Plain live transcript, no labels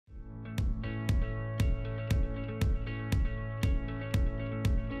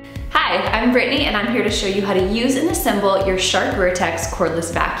Hi, I'm Brittany and I'm here to show you how to use and assemble your Shark Vertex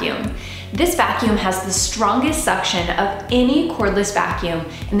cordless vacuum. This vacuum has the strongest suction of any cordless vacuum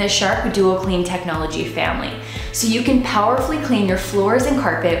in the Shark DuoClean technology family, so you can powerfully clean your floors and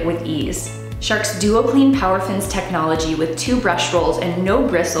carpet with ease. Shark's DuoClean PowerFins technology with 2 brush rolls and no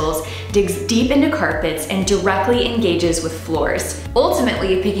bristles digs deep into carpets and directly engages with floors,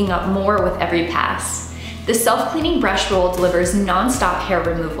 ultimately picking up more with every pass. The Self-Cleaning Brushroll delivers non-stop hair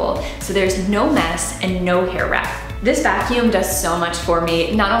removal, so there's no mess and no hair wrap. This vacuum does so much for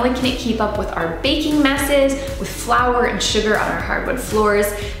me. Not only can it keep up with our baking messes, with flour and sugar on our hardwood floors,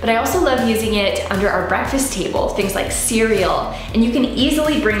 but I also love using it under our breakfast table, things like cereal. And you can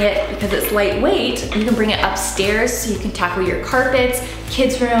easily bring it, because it's lightweight, you can bring it upstairs so you can tackle your carpets,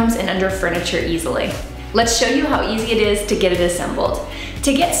 kids' rooms, and under furniture easily. Let's show you how easy it is to get it assembled.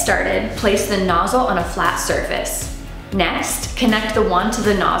 To get started, place the nozzle on a flat surface. Next, connect the wand to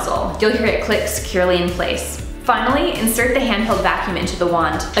the nozzle. You'll hear it click securely in place. Finally, insert the handheld vacuum into the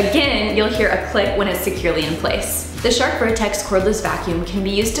wand. Again, you'll hear a click when it's securely in place. The Shark Vertex cordless vacuum can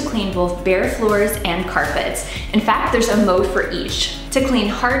be used to clean both bare floors and carpets. In fact, there's a mode for each. To clean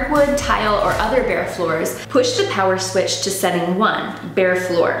hardwood, tile, or other bare floors, push the power switch to setting 1, bare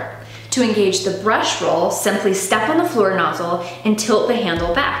floor. To engage the brush roll, simply step on the floor nozzle and tilt the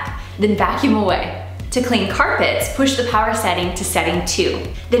handle back, then vacuum away. To clean carpets, push the power setting to setting 2,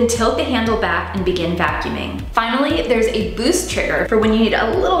 then tilt the handle back and begin vacuuming. Finally, there's a boost trigger for when you need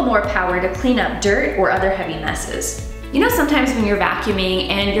a little more power to clean up dirt or other heavy messes. You know, sometimes when you're vacuuming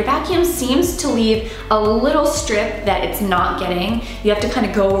and your vacuum seems to leave a little strip that it's not getting, you have to kind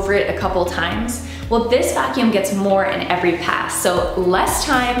of go over it a couple times. Well, this vacuum gets more in every pass, so less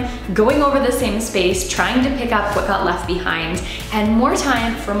time going over the same space, trying to pick up what got left behind, and more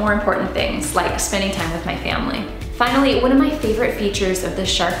time for more important things, like spending time with my family. Finally, one of my favorite features of the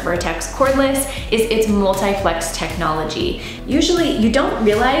Shark Vertex cordless is its MultiFLEX technology. Usually, you don't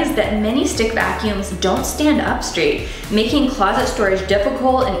realize that many stick vacuums don't stand up straight, making closet storage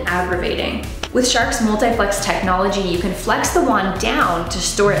difficult and aggravating. With Shark's MultiFLEX technology, you can flex the wand down to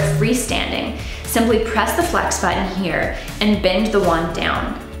store it freestanding. Simply press the flex button here and bend the wand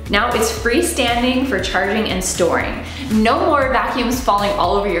down. Now it's freestanding for charging and storing. No more vacuums falling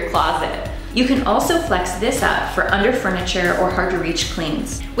all over your closet. You can also flex this up for under furniture or hard to reach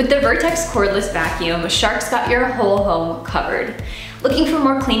cleans. With the Vertex cordless vacuum, Shark's got your whole home covered. Looking for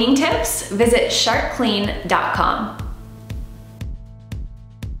more cleaning tips? Visit sharkclean.com.